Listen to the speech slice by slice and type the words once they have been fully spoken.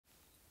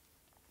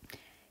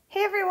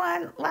Hey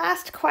everyone,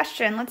 last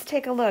question. Let's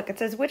take a look. It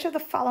says, which of the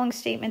following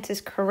statements is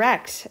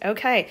correct?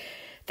 Okay,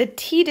 the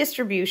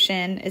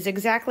t-distribution is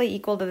exactly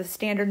equal to the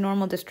standard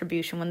normal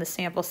distribution when the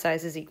sample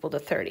size is equal to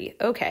 30.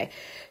 Okay,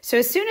 so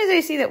as soon as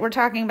I see that we're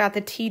talking about the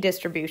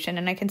t-distribution,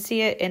 and I can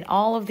see it in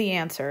all of the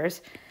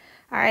answers,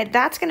 all right,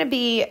 that's going to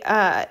be,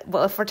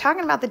 well, if we're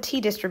talking about the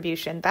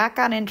t-distribution, that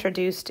got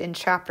introduced in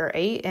Chapter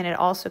 8, and it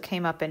also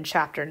came up in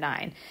Chapter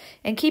 9.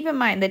 And keep in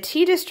mind, the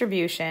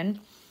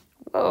t-distribution...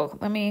 Whoa,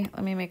 let me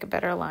make a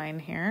better line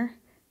here.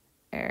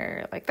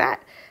 Like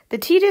that. The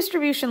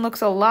t-distribution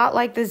looks a lot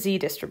like the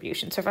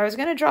z-distribution. So if I was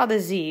going to draw the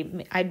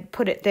z, I'd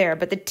put it there.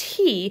 But the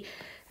t,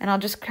 and I'll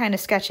just kind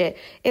of sketch it,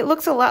 it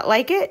looks a lot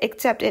like it,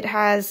 except it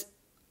has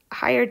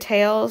higher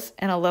tails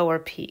and a lower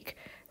peak,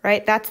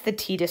 right? That's the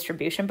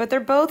t-distribution. But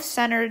they're both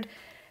centered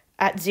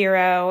at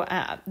 0.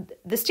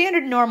 The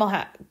standard normal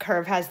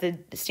curve has the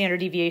standard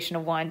deviation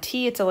of 1.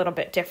 T, it's a little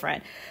bit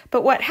different.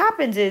 But what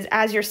happens is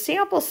as your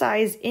sample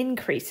size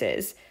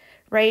increases,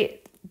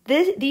 right,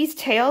 these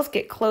tails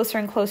get closer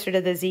and closer to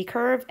the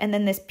z-curve, and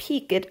then this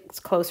peak gets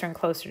closer and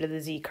closer to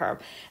the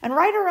z-curve. And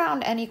right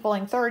around n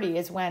equaling 30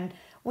 is when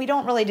we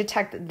don't really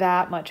detect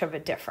that much of a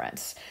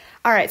difference.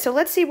 All right, so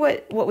let's see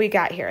what we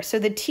got here. So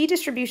the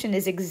t-distribution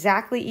is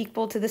exactly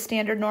equal to the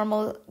standard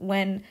normal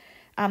when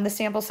the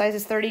sample size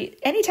is 30.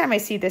 Anytime I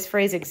see this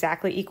phrase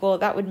exactly equal,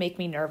 that would make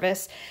me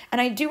nervous.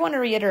 And I do want to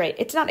reiterate,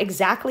 it's not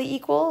exactly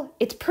equal.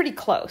 It's pretty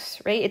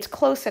close, right? It's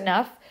close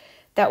enough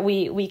that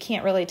we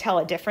can't really tell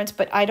a difference,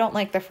 but I don't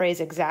like the phrase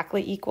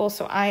exactly equal.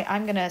 So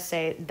I'm going to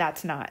say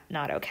that's not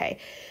okay.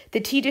 The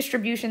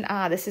t-distribution,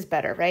 this is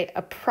better, right?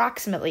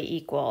 Approximately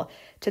equal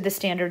to the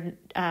standard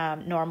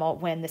normal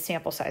when the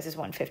sample size is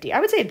 150. I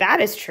would say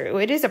that is true.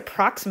 It is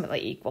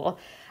approximately equal.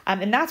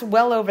 And that's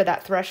well over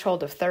that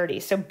threshold of 30.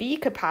 So B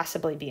could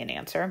possibly be an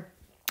answer.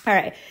 All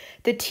right.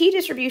 The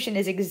t-distribution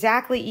is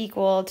exactly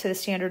equal to the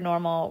standard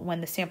normal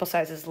when the sample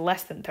size is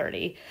less than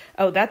 30.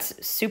 Oh,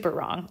 that's super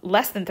wrong.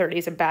 Less than 30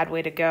 is a bad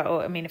way to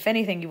go. I mean, if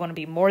anything, you want to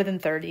be more than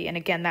 30. And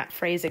again, that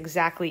phrase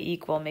exactly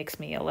equal makes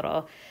me a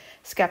little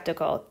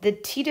skeptical. The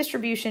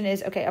t-distribution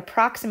is, okay,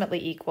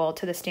 approximately equal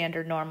to the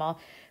standard normal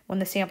when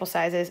the sample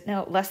size is,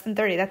 no, less than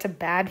 30. That's a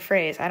bad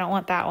phrase. I don't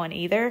want that one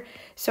either.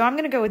 So I'm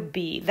going to go with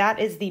B. That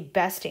is the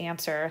best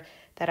answer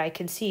that I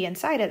can see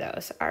inside of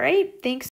those. All right, thanks.